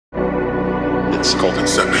It's called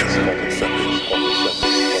Inception.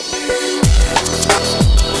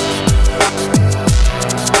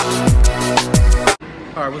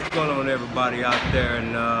 Alright, what's going on everybody out there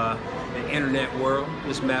in the internet world?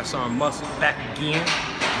 This is MSG Muscle back again.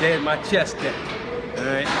 Today is my chest day.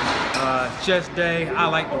 Alright, chest day, I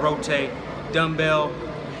like to rotate dumbbell,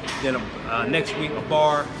 then next week a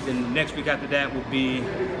bar, then the next week after that will be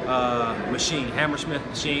machine, Hammersmith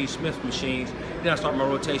machines, Smith machines. Then I start my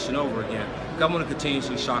rotation over again. I want to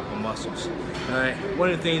continuously shock my muscles. Alright,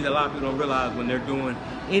 one of the things that a lot of people don't realize when they're doing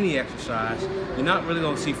any exercise, you're not really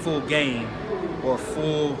going to see full gain or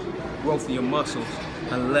full growth of your muscles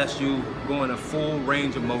unless you go in a full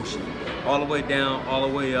range of motion, all the way down, all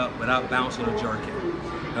the way up, without bouncing or jerking.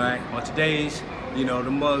 All right, on today's, you know,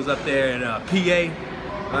 the mugs up there in PA,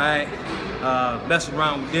 all right, messing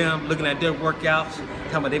around with them, looking at their workouts,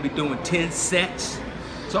 talking about they be doing 10 sets.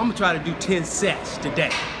 So I'm gonna try to do 10 sets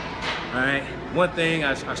today. All right, one thing,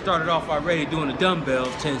 I started off already doing the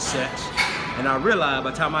dumbbells, 10 sets, and I realized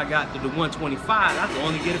by the time I got to the 125, I could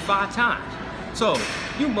only get it 5 times. So,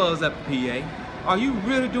 you mugs up in PA, are you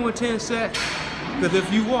really doing 10 sets? Because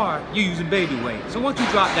if you are, you're using baby weight. So once you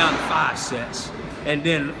drop down to 5 sets, and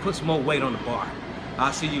then put some more weight on the bar.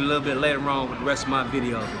 I'll see you a little bit later on with the rest of my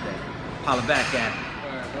videos today. Holla back at me.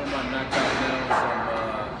 Alright, what am I knocking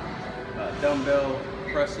down some dumbbell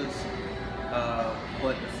presses.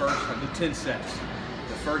 But the first, I do 10 sets.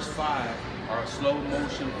 The first 5 are a slow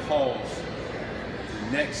motion pause.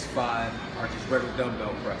 The next 5 are just regular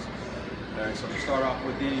dumbbell presses. Alright, so I'm gonna start off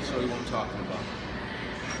with these, show you what I'm talking about.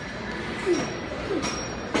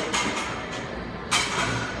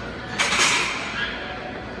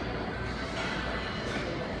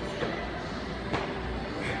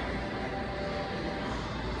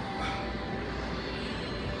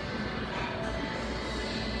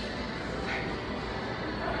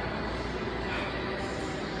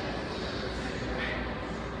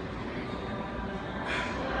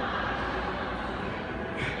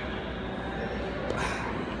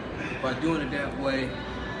 By doing it that way,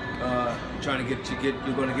 you're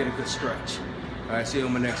going to get a good stretch. All right, see you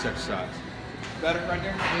on my next exercise. Got it right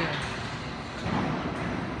there? Yeah.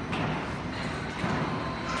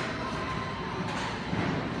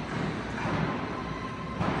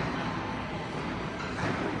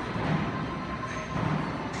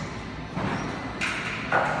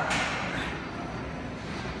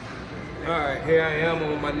 All right, here I am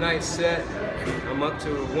on my ninth set. I'm up to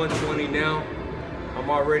 120 now. I'm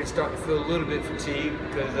already starting to feel a little bit fatigued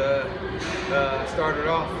because I started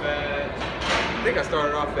off at, I think I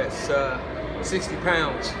started off at 60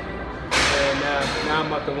 pounds, and now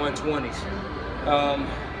I'm up to 120s.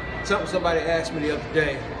 Something somebody asked me the other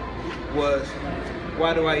day was,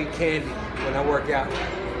 why do I eat candy when I work out?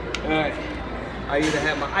 All right, I either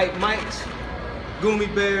have my Ike Mikes, Gummy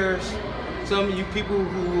Bears. Some of you people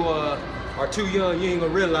who are too young, you ain't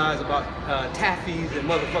gonna realize about taffies and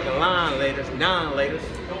motherfucking non-laters.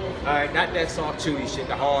 Alright, not that soft chewy shit,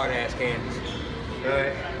 the hard ass candies.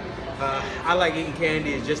 Alright. I like eating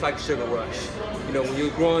candy, it's just like a sugar rush. You know, when you're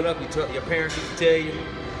growing up, your parents used to tell you,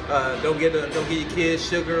 don't get your kids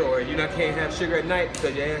sugar, or you can't have sugar at night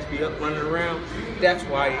because your ass be up running around. That's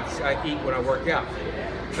why I eat when I work out.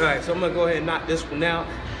 Alright, so I'm gonna go ahead and knock this one out.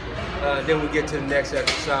 Then we'll get to the next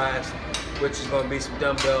exercise, which is going to be some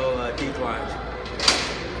dumbbell declines.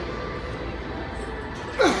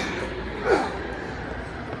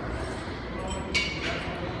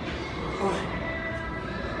 One,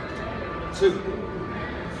 2,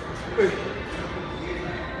 3,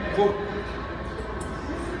 4,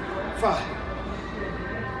 5,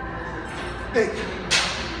 8,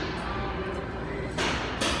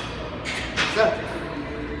 7.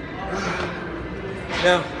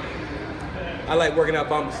 Now, I like working out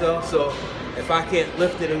by myself, so if I can't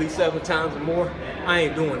lift it at least 7 times or more, I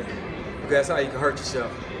ain't doing it. Because that's how you can hurt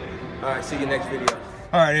yourself. Alright, see you next video.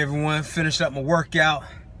 Alright everyone, finished up my workout.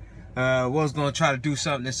 Was gonna try to do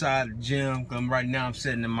something inside the gym. Right now I'm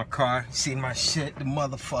sitting in my car. See my shit, the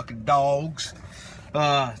motherfucking dogs.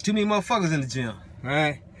 Too many motherfuckers in the gym,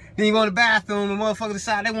 alright? Then you go to the bathroom, the motherfuckers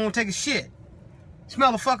decide they wanna take a shit.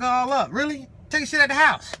 Smell the fucker all up, really? Take a shit at the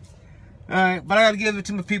house. Alright, but I gotta give it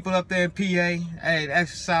to my people up there in PA. Hey, the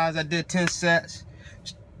exercise, I did 10 sets.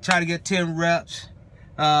 Try to get 10 reps.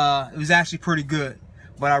 It was actually pretty good.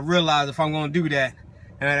 But I realized if I'm gonna do that,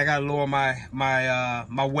 and I gotta lower my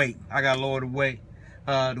weight. I gotta lower the weight.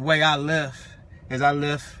 The way I lift is I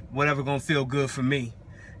lift whatever gonna feel good for me.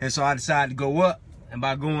 And so I decided to go up, and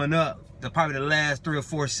by going up, probably the last 3 or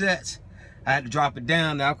 4 sets, I had to drop it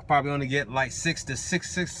down. Now I could probably only get like 6 to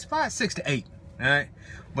 8. All right,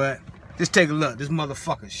 but just take a look. This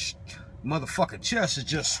motherfucker Motherfucking chest is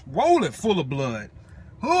just rolling full of blood.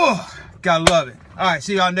 Oh, gotta love it. All right,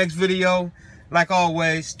 see y'all next video. Like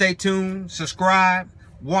always, stay tuned, subscribe,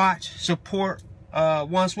 watch, support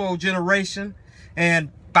One Swole Generation,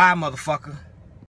 and bye, motherfucker.